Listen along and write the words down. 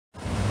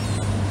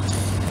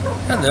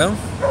Hello,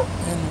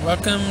 and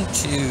welcome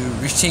to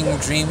Reaching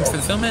Dream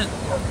Fulfillment.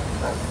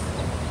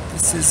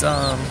 This is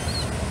the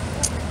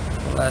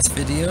last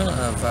video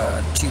of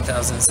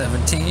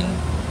 2017,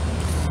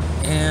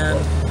 and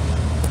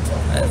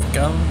I've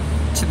come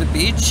to the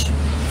beach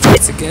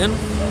once again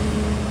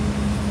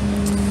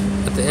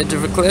at the edge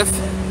of a cliff,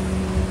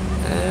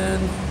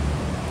 and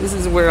this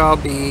is where I'll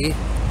be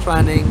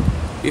planning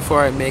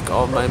before I make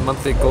all my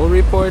monthly goal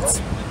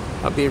reports.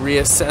 I'll be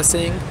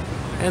reassessing.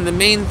 And the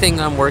main thing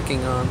I'm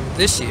working on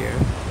this year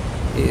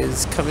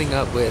is coming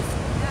up with,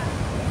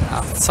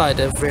 outside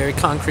of very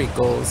concrete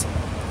goals,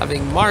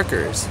 having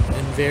markers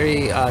and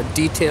very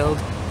detailed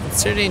and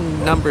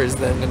certain numbers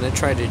that I'm going to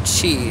try to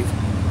achieve,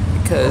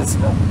 because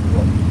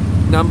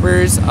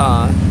numbers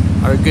are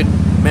a good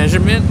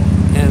measurement,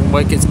 and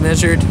what gets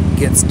measured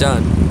gets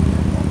done.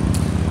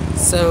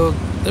 So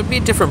there'll be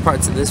different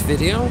parts of this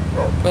video,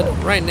 but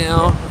right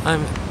now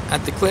I'm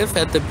at the cliff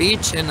at the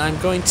beach, and I'm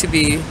going to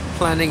be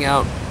planning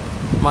out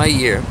my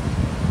year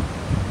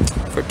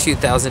for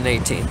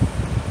 2018.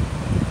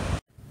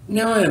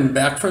 Now I'm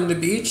back from the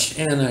beach,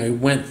 and I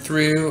went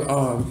through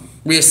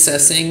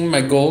reassessing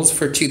my goals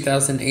for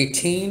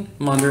 2018,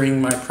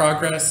 monitoring my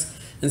progress,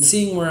 and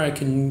seeing where I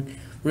can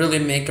really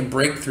make a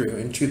breakthrough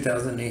in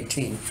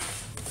 2018.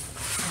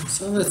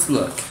 So let's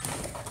look.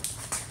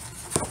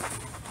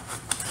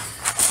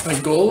 My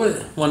goal,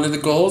 one of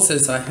the goals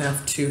is I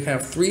have to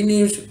have 3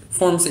 new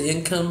forms of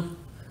income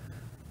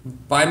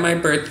by my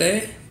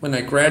birthday, when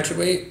I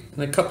graduate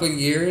in a couple of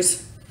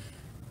years,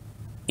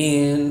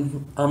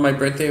 on my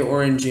birthday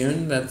or in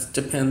June. That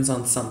depends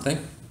on something.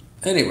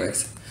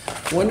 Anyways,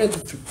 one of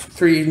the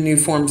 3 new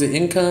forms of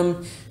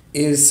income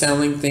is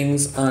selling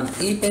things on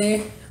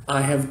eBay.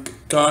 I have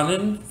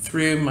gone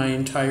through my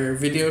entire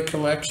video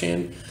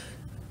collection,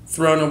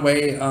 thrown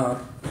away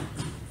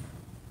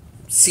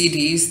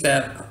CDs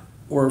that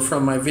were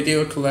from my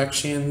video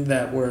collection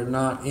that were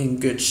not in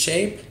good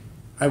shape.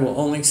 I will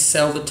only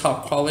sell the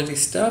top quality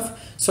stuff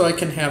so I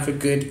can have a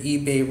good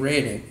eBay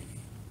rating.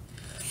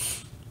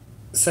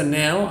 So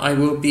now I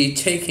will be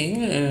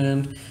taking,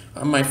 and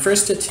my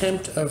first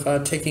attempt of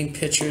taking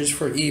pictures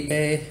for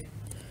eBay,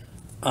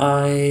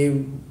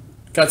 I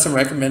got some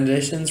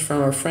recommendations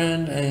from a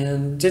friend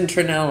and didn't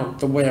turn out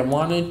the way I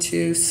wanted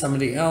to.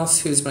 Somebody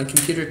else who's my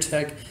computer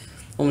tech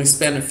only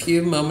spent a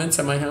few moments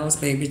at my house,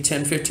 maybe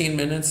 10-15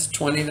 minutes,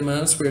 20 the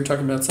most. We were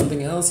talking about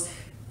something else,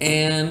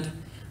 and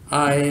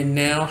I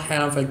now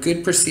have a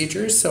good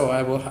procedure, so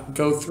I will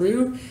go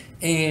through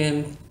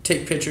and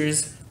take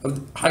pictures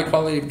of high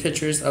quality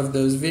pictures of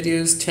those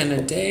videos, 10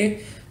 a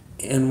day,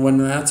 and when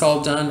that's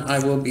all done, I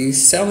will be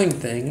selling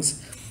things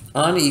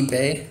on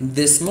eBay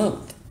this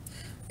month.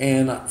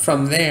 And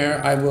from there,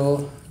 I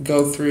will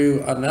go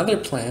through another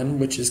plan,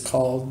 which is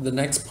called the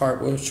next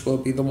part, which will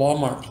be the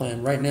Walmart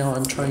plan. Right now,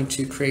 I'm trying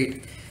to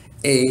create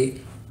a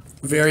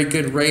very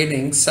good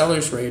rating,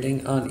 seller's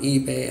rating on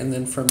eBay, and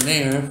then from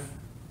there,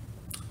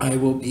 I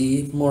will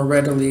be more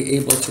readily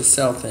able to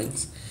sell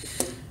things.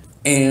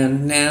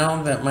 And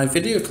now that my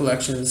video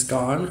collection is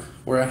gone,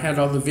 where I had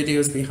all the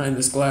videos behind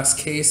this glass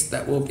case,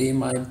 that will be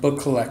my book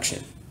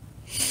collection.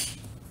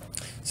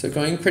 So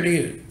going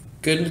pretty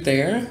good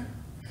there.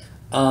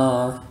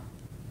 And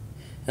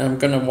I'm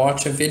going to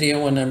watch a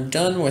video when I'm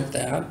done with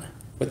that,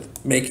 with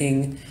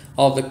making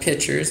all the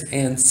pictures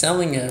and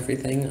selling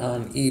everything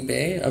on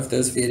eBay of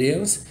those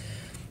videos.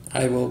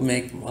 I will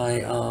make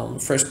my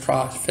first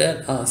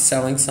profit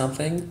selling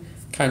something,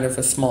 kind of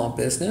a small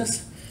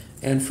business.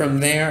 And from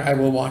there, I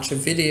will watch a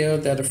video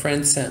that a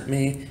friend sent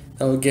me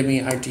that will give me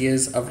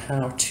ideas of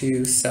how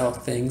to sell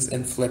things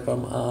and flip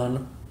them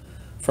on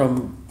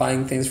from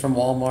buying things from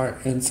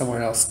Walmart and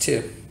somewhere else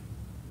too.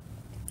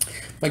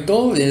 My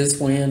goal is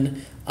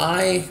when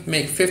I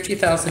make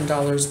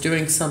 $50,000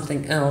 doing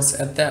something else,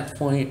 at that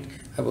point,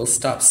 I will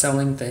stop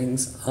selling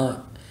things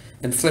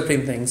and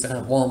flipping things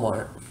at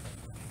Walmart.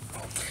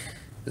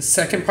 The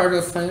second part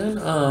of the plan,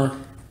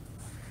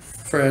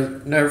 for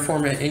another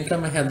form of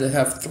income, I had to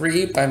have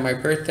 3 by my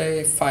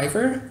birthday,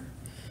 Fiverr.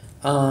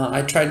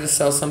 I tried to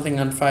sell something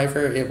on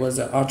Fiverr. It was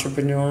an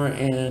entrepreneur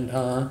and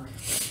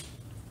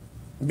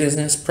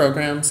business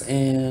programs,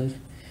 and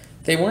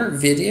they weren't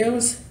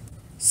videos.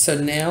 So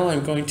now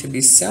I'm going to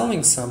be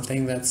selling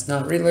something that's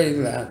not related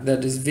to that,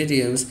 that is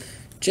videos,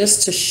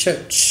 just to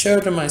show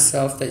to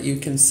myself that you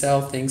can sell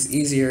things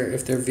easier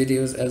if they're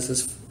videos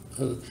as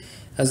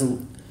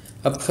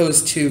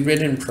opposed to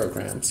written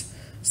programs.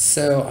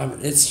 So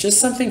it's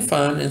just something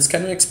fun. It's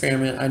kind of an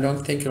experiment. I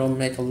don't think it'll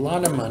make a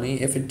lot of money.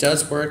 If it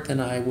does work, then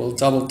I will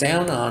double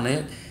down on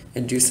it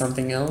and do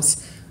something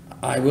else.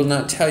 I will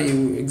not tell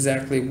you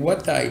exactly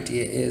what the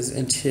idea is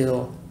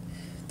until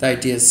the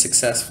idea is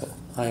successful.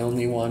 I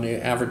only want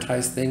to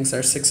advertise things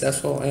that are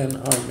successful and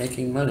are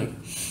making money.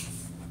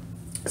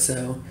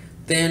 So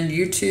then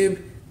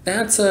YouTube,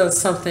 that's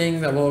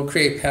something that will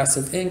create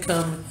passive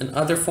income and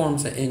other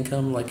forms of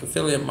income like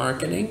affiliate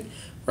marketing,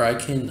 where I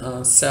can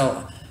have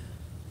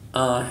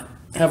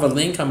a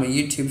link on my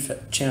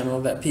YouTube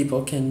channel that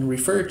people can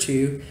refer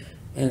to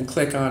and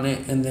click on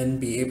it and then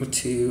be able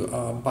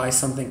to buy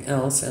something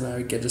else, and I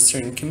would get a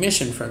certain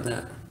commission from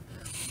that.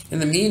 In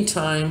the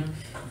meantime,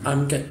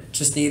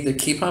 just need to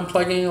keep on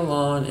plugging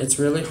along. It's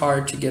really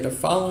hard to get a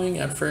following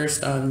at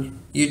first on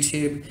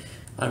YouTube.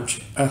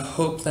 I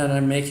hope that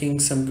I'm making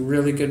some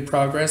really good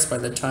progress by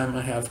the time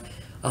I have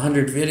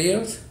 100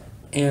 videos,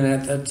 and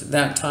at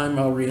that time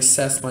I'll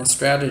reassess my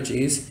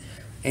strategies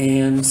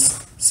and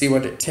see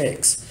what it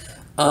takes.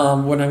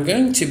 What I'm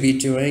going to be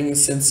doing,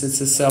 since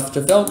it's a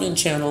self-development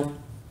channel,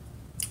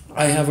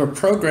 I have a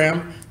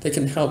program that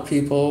can help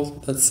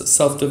people that's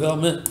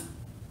self-development,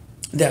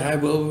 that I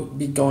will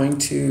be going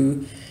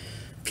to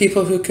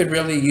people who could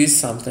really use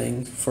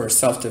something for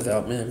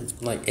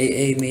self-development, like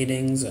AA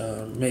meetings,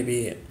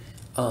 maybe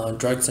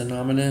Drugs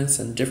Anonymous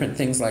and different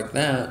things like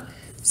that.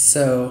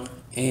 So,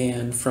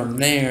 and from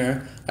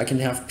there, I can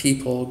have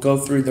people go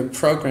through the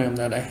program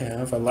that I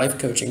have, a life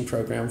coaching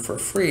program, for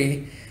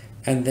free,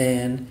 and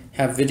then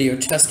have video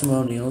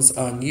testimonials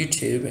on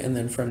YouTube, and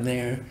then from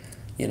there,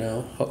 you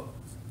know,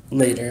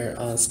 later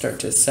start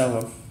to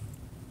sell them.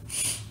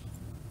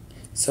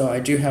 So I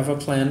do have a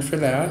plan for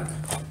that.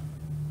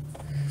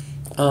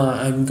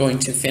 I'm going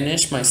to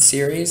finish my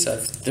series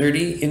of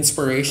 30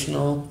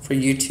 inspirational for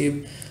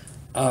YouTube,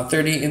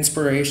 30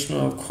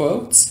 inspirational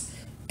quotes,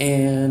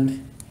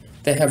 and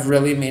they have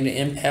really made an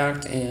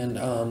impact. And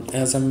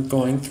as I'm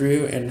going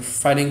through and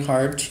fighting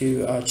hard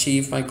to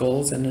achieve my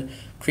goals and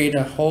create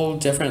a whole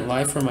different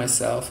life for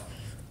myself,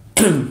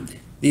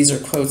 these are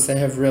quotes that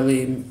have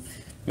really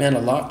meant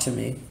a lot to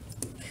me.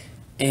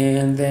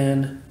 And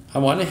then I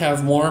want to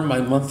have more of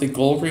my monthly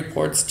goal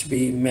reports to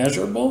be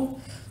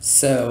measurable.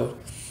 So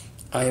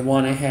I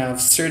want to have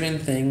certain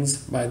things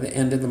by the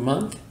end of the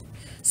month.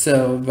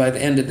 So by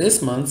the end of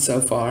this month so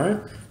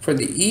far, for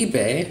the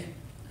eBay,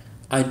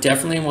 I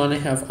definitely want to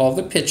have all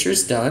the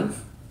pictures done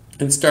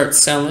and start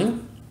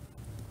selling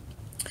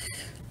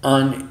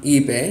on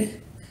eBay.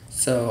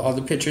 So all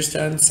the pictures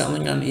done,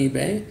 selling on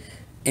eBay.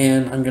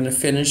 And I'm going to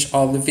finish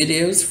all the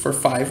videos for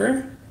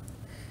Fiverr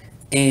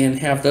and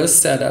have those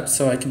set up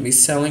so I can be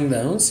selling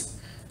those.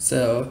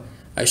 So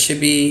I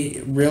should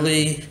be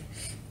really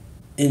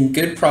in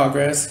good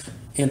progress,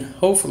 and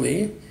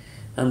hopefully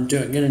I'm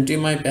going to do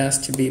my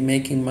best to be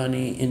making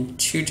money in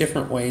 2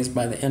 different ways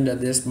by the end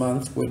of this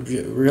month. Would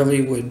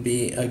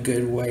be a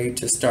good way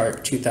to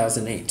start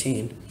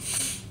 2018.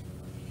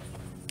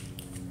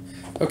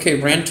 Okay,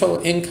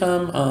 rental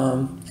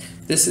income.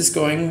 This is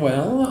going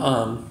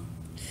well.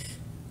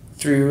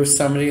 Through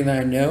somebody that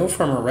I know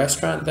from a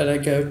restaurant that I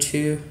go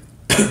to,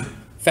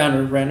 found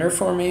a renter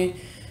for me,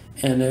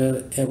 and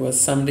it was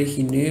somebody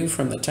he knew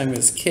from the time he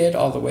was a kid,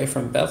 all the way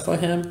from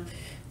Bethlehem.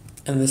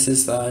 And this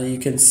is, you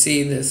can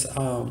see this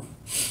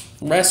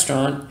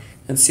restaurant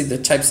and see the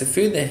types of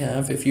food they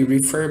have if you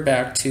refer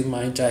back to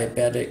my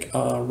diabetic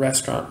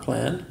restaurant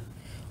plan,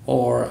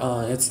 or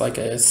it's like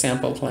a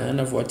sample plan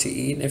of what to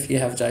eat if you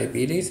have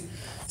diabetes.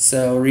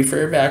 So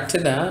refer back to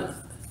that.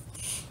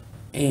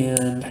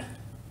 And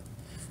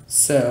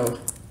so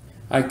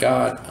I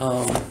got,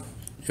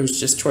 it was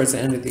just towards the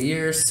end of the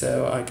year,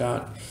 so I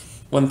got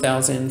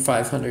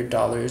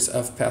 $1,500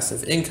 of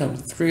passive income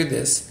through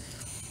this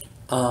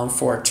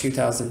for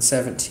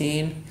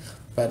 2017.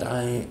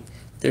 But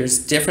there's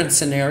different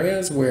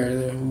scenarios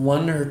where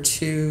 1 or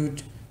 2,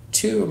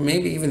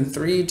 maybe even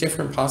 3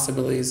 different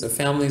possibilities of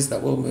families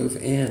that will move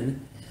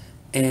in,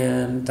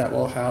 and that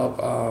will help.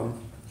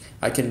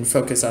 I can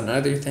focus on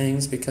other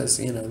things because,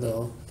 you know,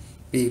 there'll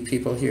be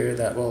people here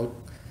that will,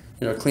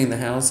 you know, clean the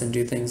house and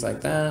do things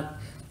like that.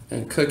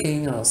 And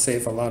cooking, I'll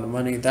save a lot of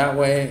money that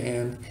way,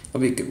 and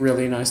it'll be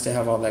really nice to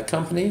have all that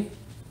company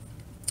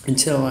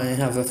until I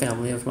have a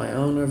family of my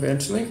own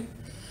eventually.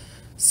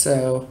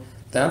 So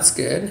that's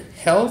good.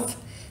 Health,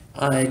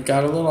 I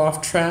got a little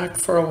off track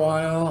for a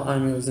while. I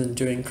wasn't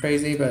doing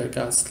crazy, but I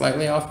got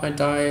slightly off my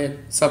diet.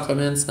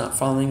 Supplements not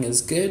following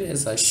as good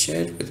as I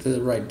should with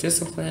the right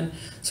discipline.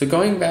 So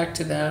going back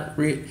to that,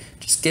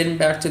 just getting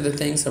back to the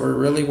things that were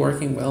really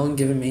working well and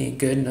giving me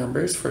good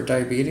numbers for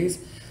diabetes.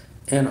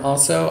 And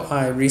also,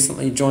 I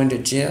recently joined a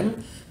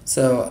gym.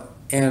 So,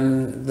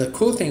 and the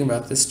cool thing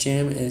about this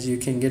gym is you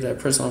can get a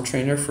personal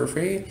trainer for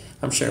free.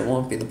 I'm sure it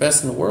won't be the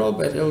best in the world,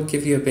 but it'll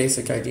give you a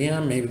basic idea.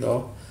 Maybe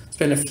they'll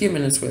spend a few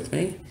minutes with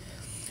me.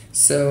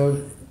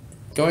 So,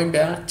 going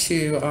back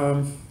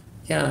to,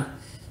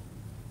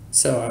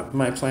 so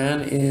my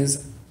plan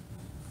is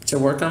to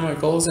work on my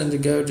goals and to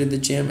go to the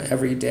gym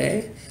every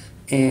day.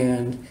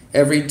 And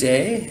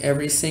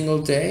every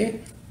single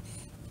day,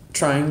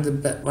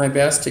 trying my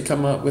best to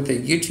come up with a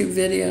YouTube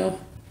video,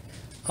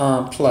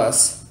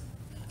 plus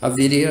a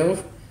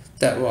video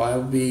that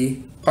will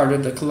be part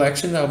of the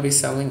collection that I'll be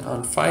selling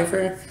on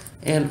Fiverr,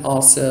 and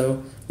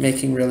also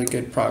making really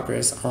good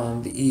progress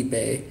on the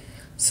eBay,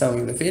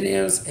 selling the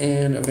videos,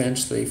 and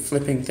eventually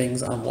flipping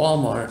things on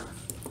Walmart,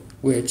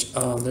 which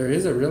there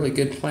is a really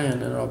good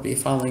plan, and I'll be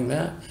following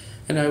that.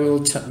 And I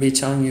will be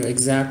telling you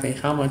exactly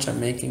how much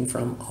I'm making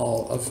from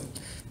all of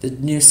the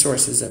new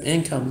sources of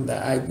income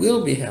that I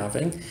will be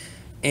having.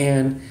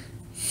 And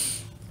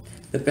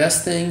The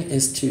best thing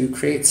is to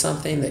create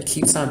something that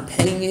keeps on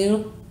paying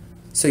you.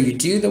 So you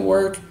do the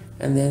work,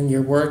 and then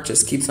your work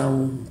just keeps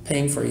on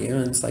paying for you,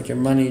 and it's like your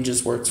money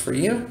just works for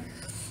you.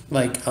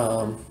 Like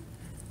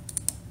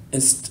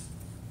it's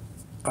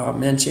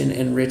mentioned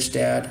in Rich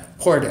Dad,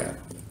 Poor Dad.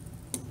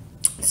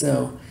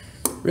 So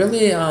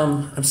really,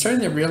 I'm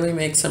starting to really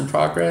make some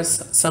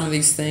progress. Some of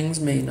these things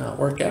may not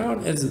work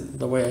out as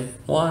the way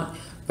I want,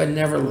 but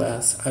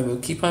nevertheless, I will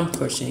keep on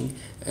pushing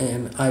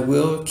and I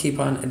will keep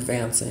on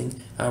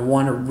advancing. I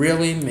want to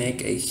really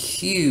make a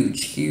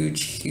huge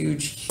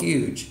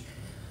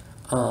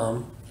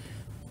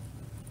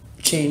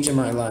change in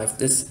my life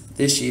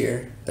this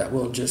year that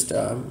will just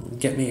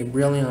get me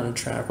really on a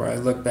track where I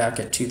look back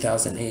at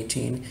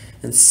 2018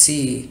 and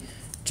see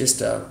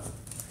just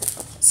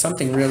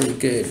something really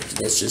good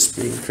that's just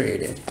being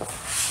created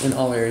in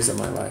all areas of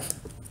my life.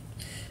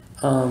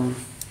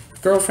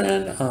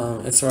 Girlfriend,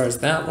 as far as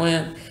that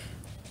went,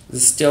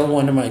 is still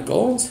one of my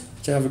goals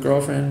to have a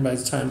girlfriend by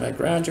the time I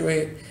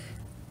graduate.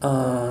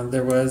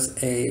 There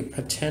was a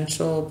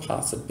potential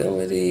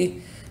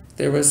possibility.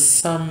 There was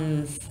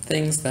some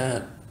things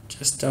that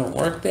just don't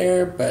work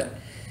there, but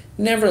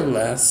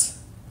nevertheless,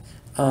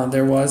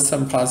 there was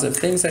some positive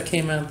things that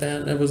came out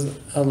then. It was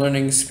a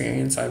learning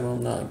experience. I will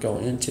not go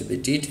into the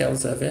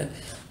details of it,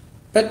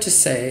 but to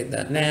say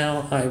that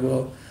now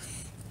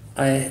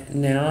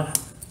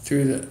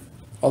through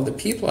all the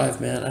people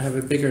I've met, I have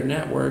a bigger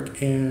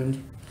network,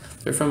 and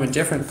they're from a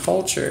different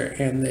culture,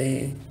 and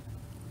they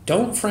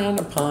don't frown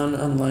upon,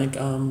 unlike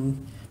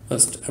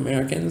most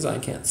Americans, I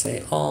can't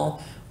say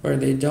all, where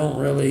they don't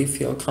really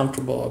feel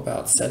comfortable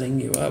about setting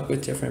you up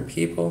with different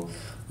people,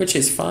 which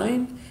is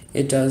fine.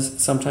 It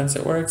does, sometimes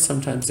it works,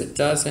 sometimes it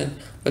doesn't.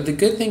 But the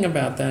good thing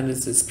about that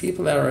is it's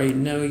people that already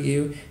know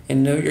you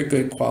and know your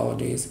good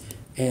qualities,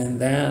 and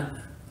that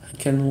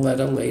can let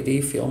a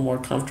lady feel more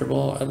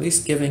comfortable at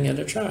least giving it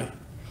a try.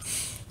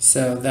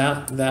 So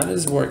that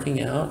is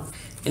working out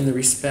in the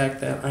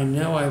respect that I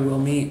know I will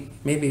meet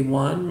maybe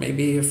one,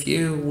 maybe a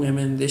few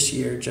women this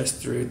year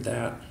just through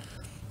that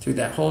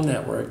whole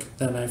network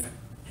that I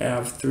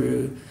have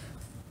through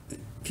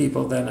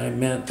people that I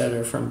met that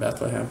are from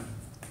Bethlehem.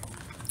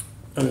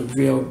 A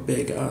real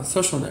big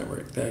social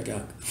network that I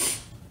got.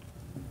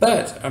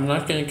 But I'm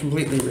not going to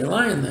completely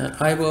rely on that.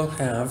 I will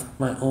have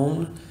my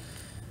own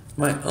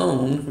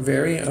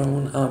very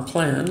own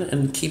plan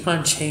and keep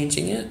on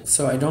changing it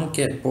so I don't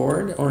get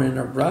bored or in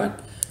a rut.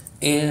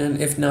 And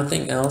if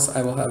nothing else,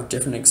 I will have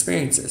different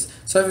experiences.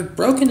 So I've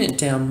broken it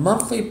down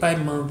month by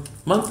month,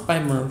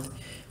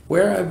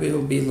 where I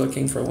will be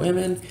looking for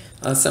women.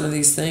 Some of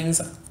these things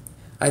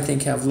I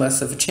think have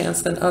less of a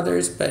chance than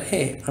others, but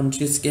hey, I'm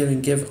just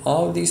give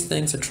all of these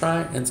things a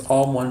try, and it's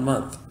all 1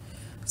 month.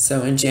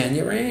 So in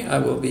January, I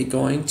will be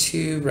going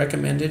to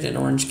recommended in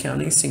Orange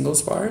County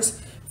singles bars.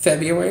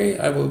 February,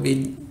 I will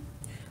be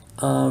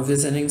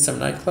visiting some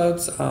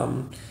nightclubs.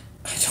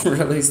 I don't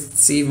really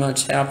see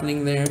much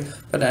happening there,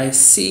 but I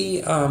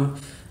see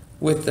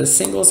with the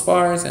singles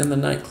bars and the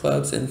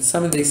nightclubs and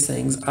some of these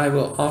things, I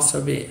will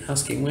also be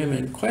asking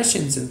women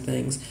questions and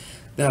things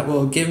that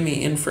will give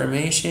me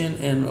information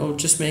and will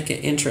just make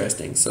it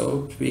interesting. So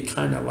it'll be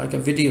kind of like a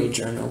video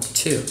journal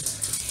too.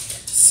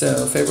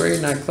 So February,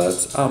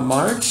 nightclubs.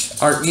 March,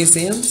 art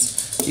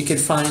museums. You could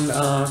find,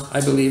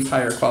 I believe,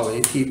 higher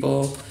quality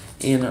people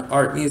in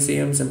art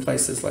museums and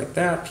places like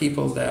that.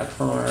 People that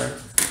are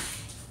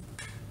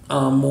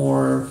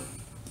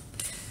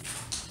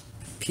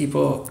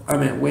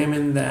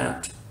women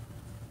that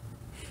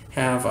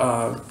have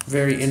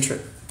varied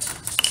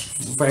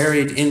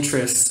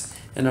interests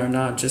and are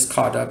not just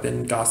caught up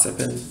in gossip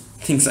and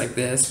things like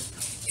this.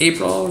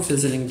 April,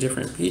 visiting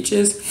different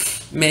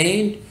beaches.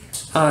 May,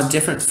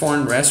 different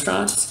foreign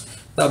restaurants.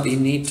 That'll be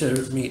neat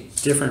to meet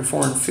different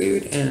foreign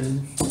food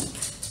and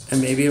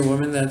maybe a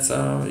woman that's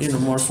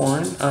more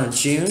foreign.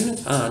 June,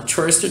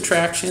 tourist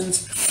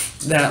attractions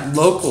that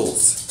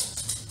locals.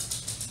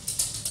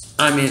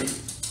 I mean,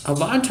 a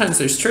lot of times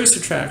there's tourist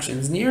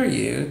attractions near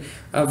you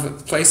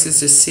of places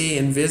to see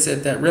and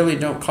visit that really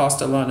don't cost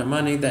a lot of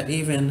money that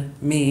even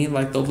me,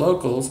 like the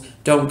locals,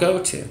 don't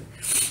go to.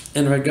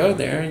 And if I go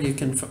there, you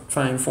can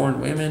find foreign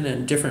women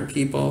and different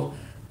people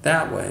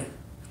that way.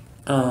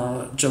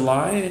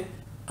 July,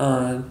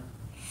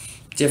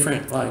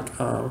 different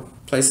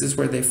places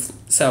where they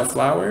sell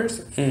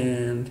flowers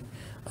and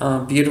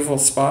beautiful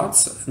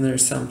spots. And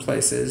there's some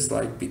places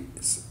like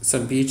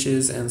some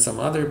beaches and some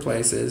other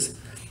places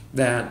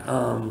that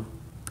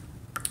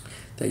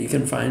that you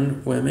can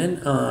find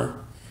women.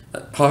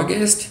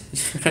 August,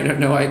 I don't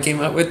know why I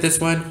came up with this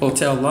one,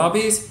 hotel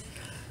lobbies.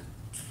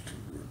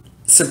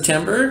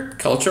 September,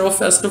 cultural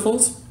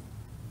festivals.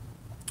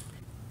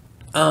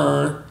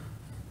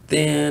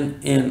 Then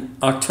in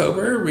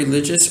October,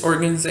 religious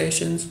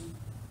organizations.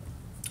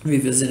 We'll be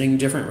visiting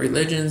different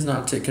religions,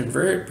 not to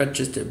convert, but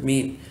just to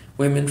meet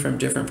women from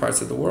different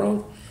parts of the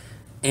world.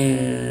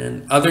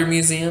 And other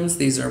museums,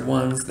 these are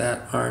ones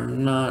that are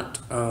not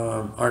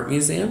art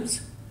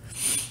museums.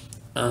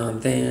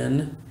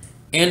 Then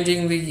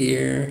ending the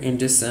year in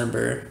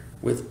December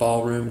with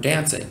ballroom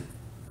dancing.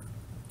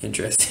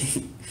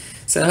 interesting.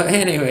 So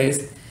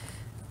anyways,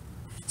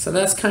 so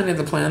that's kind of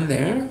the plan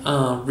there.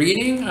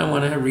 Reading, I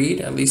want to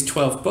read at least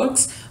 12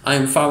 books.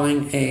 I'm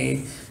following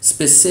a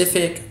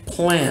specific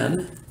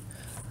plan,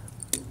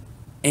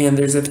 and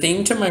there's a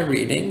theme to my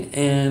reading,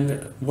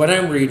 and what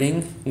I'm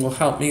reading will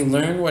help me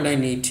learn what I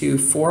need to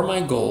for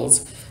my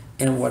goals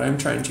and what I'm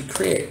trying to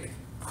create.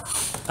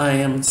 I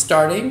am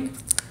starting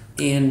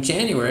in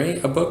January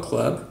a book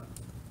club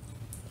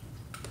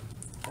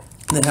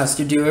that has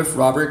to do with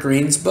Robert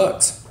Greene's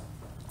books.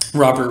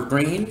 Robert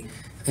Greene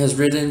has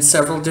written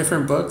several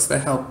different books that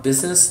help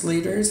business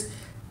leaders,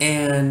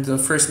 and the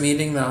first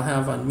meeting that I'll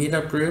have on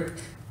Meetup Group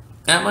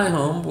at my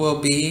home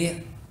will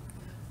be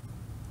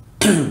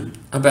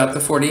about the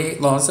 48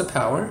 Laws of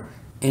Power,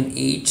 and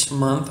each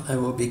month I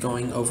will be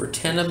going over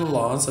 10 of the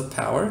Laws of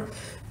Power,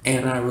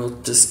 and I will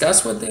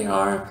discuss what they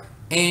are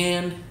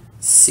and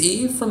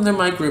see from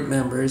my group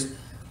members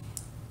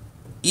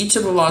each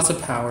of the Laws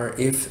of Power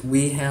if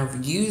we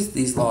have used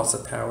these Laws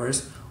of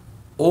Powers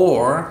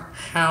or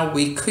how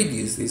we could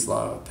use these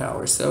Laws of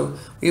Power. So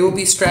we will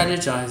be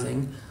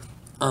strategizing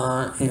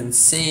and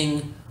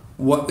seeing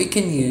what we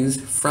can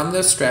use from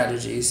those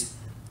strategies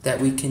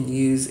that we can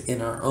use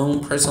in our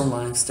own personal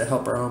lives to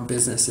help our own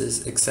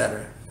businesses,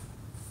 etc.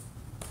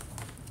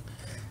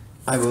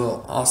 I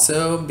will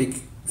also be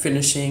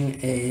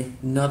finishing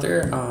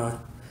another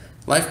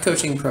life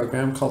coaching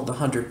program called the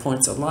 100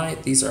 Points of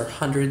Light. These are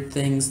 100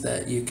 things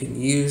that you can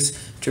use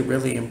to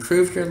really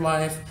improve your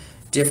life,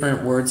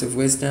 different words of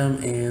wisdom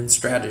and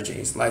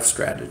strategies, life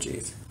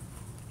strategies.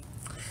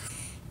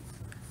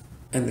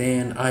 And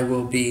then I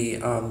will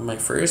be on my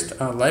first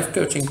life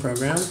coaching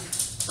program.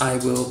 I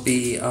will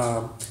be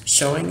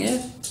showing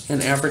it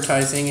and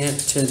advertising it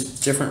to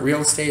different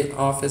real estate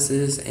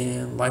offices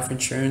and life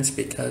insurance,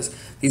 because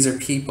these are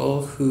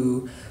people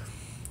who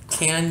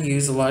can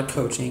use a lot of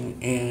coaching,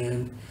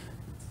 and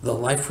the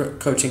life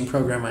coaching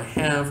program I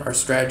have are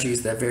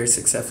strategies that very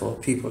successful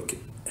people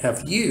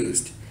have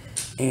used.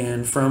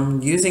 And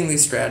from using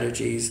these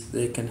strategies,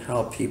 they can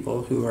help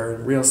people who are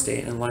in real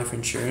estate and life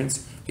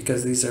insurance,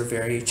 because these are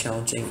very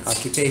challenging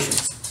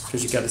occupations,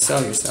 because you got to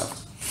sell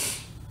yourself.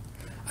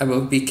 I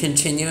will be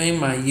continuing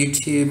my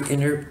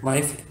YouTube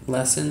life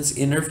lessons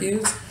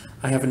interviews.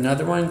 I have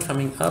another one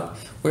coming up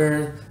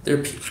where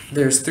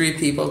there's 3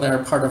 people that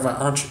are part of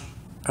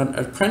an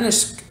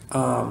apprentice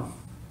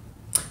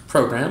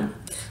program.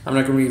 I'm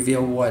not going to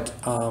reveal what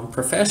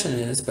profession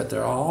it is, but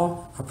they're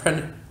all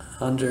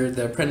under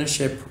the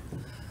apprenticeship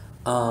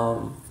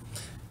old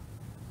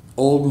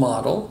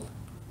model,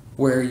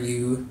 where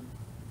you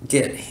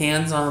get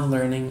hands-on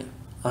learning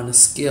on a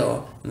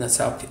skill, and that's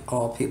how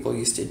all people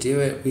used to do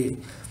it.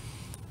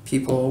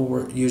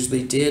 People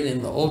usually did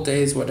in the old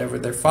days whatever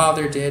their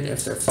father did.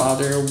 If their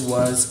father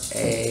was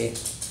a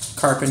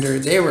carpenter,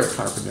 they were a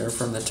carpenter.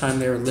 From the time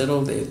they were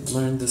little, they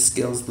learned the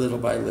skills little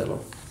by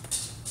little.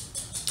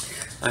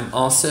 I'm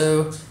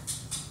also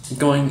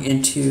going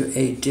into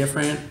a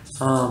different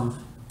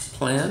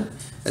plan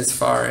as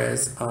far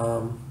as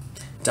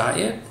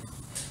diet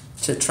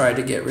to try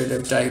to get rid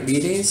of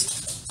diabetes.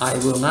 I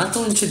will not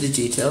go into the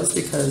details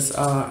because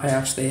I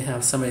actually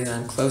have somebody that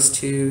I'm close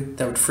to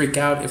that would freak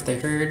out if they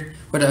heard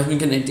what I'm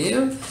going to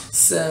do.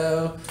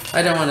 So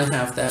I don't want to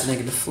have that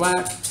negative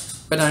flack,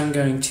 but I'm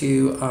going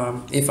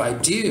to, if I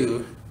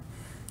do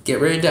get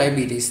rid of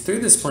diabetes through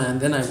this plan,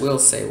 then I will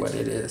say what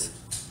it is.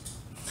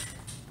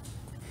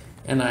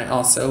 And I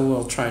also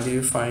will try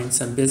to find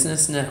some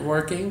business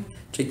networking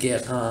to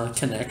get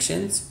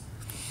connections.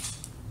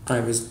 I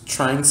was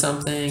trying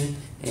something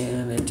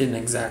and it didn't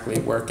exactly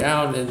work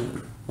out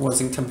and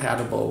wasn't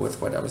compatible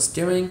with what I was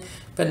doing,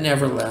 but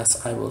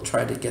nevertheless I will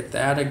try to get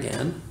that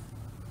again.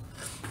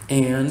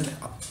 And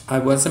I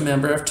was a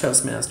member of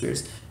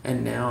Toastmasters,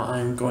 and now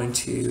I'm going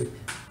to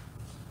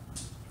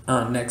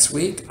next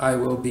week I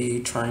will be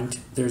trying to,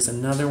 there's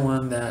another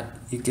one that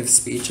you give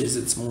speeches,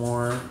 it's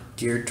more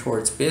geared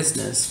towards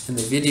business, and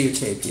they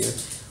videotape you,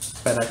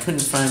 but I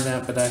couldn't find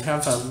that. But I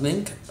have a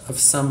link of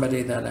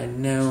somebody that I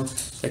know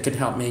that could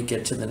help me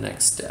get to the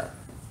next step.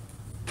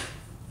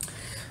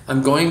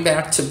 I'm going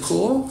back to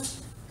pool.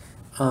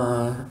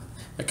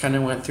 I kind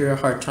of went through a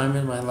hard time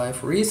in my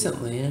life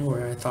recently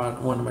where I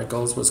thought one of my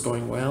goals was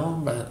going well,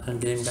 but I'm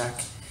getting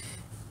back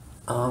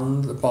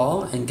on the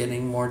ball and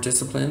getting more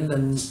disciplined,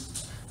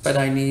 but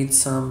I need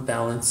some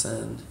balance,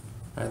 and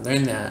I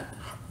learned that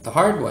the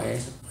hard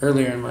way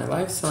earlier in my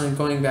life. So I'm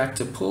going back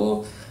to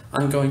pool.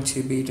 I'm going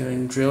to be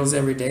doing drills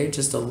every day,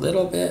 just a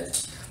little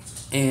bit,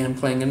 and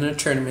playing in a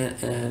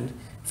tournament. And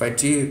if I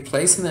do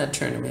place in that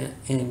tournament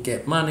and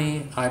get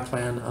money, I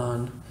plan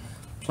on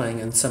playing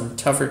in some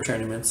tougher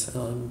tournaments.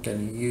 I'm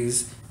going to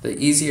use the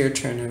easier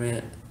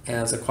tournament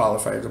as a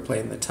qualifier to play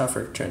in the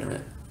tougher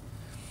tournament.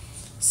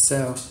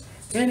 So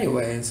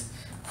anyways,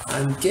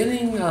 I'm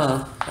getting,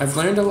 I've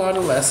learned a lot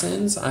of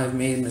lessons. I've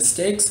made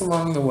mistakes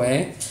along the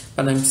way,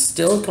 but I'm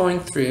still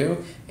going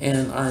through,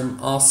 and I'm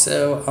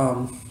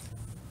also,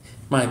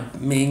 my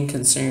main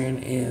concern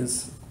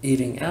is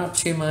eating out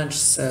too much,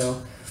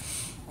 so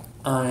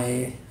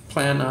I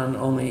plan on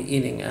only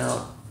eating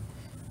out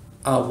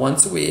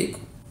once a week,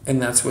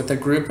 and that's with a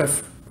group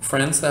of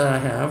friends that I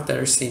have that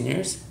are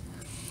seniors,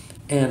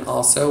 and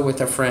also with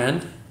a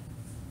friend,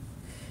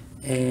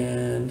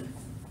 and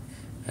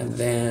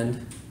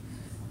then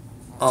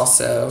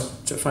also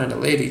to find a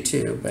lady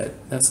too,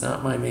 but that's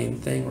not my main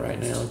thing right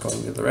now,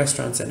 going to the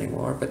restaurants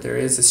anymore. But there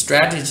is a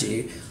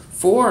strategy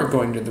for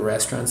going to the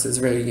restaurants that's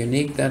very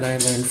unique that I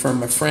learned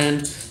from a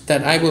friend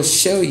that I will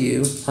show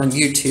you on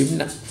YouTube,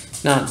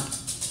 not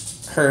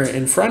her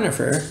in front of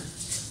her,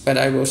 but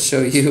I will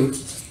show you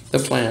the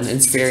plan.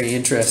 It's very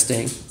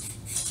interesting,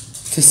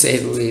 to say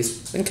the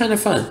least, and kind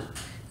of fun,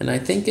 and I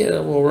think it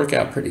will work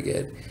out pretty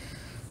good.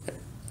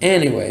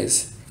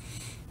 Anyways,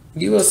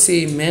 you will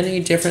see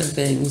many different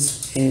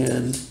things,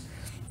 and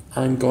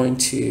I'm going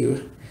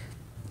to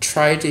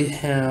try to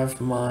have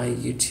my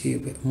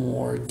YouTube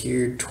more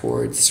geared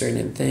towards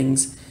certain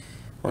things.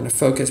 I want to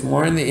focus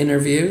more on the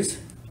interviews,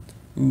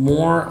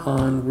 more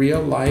on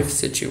real life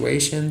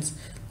situations.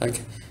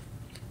 Like,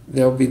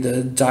 there'll be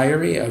the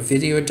diary, a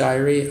video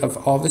diary of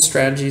all the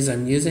strategies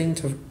I'm using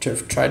to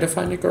try to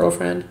find a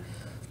girlfriend.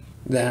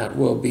 That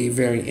will be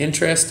very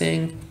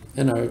interesting,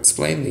 and I'll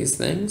explain these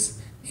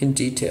things in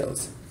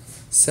details.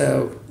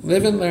 So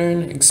live and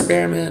learn,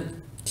 experiment,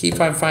 keep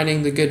on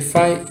fighting the good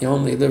fight. You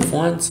only live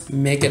once,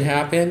 make it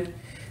happen.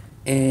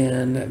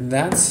 And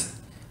that's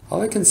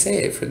all I can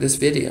say for this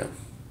video.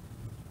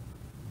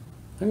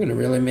 I'm going to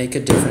really make a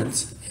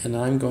difference, and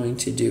I'm going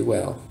to do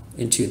well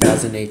in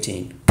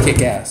 2018.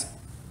 Kick ass.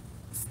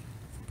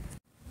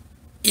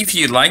 If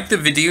you liked the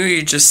video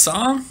you just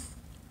saw,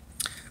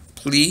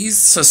 please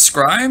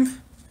subscribe.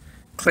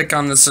 Click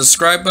on the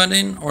subscribe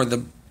button or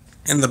the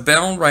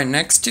bell right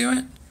next to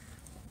it.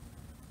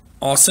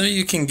 Also,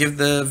 you can give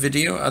the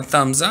video a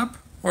thumbs up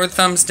or a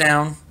thumbs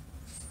down,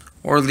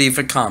 or leave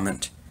a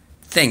comment.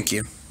 Thank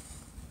you.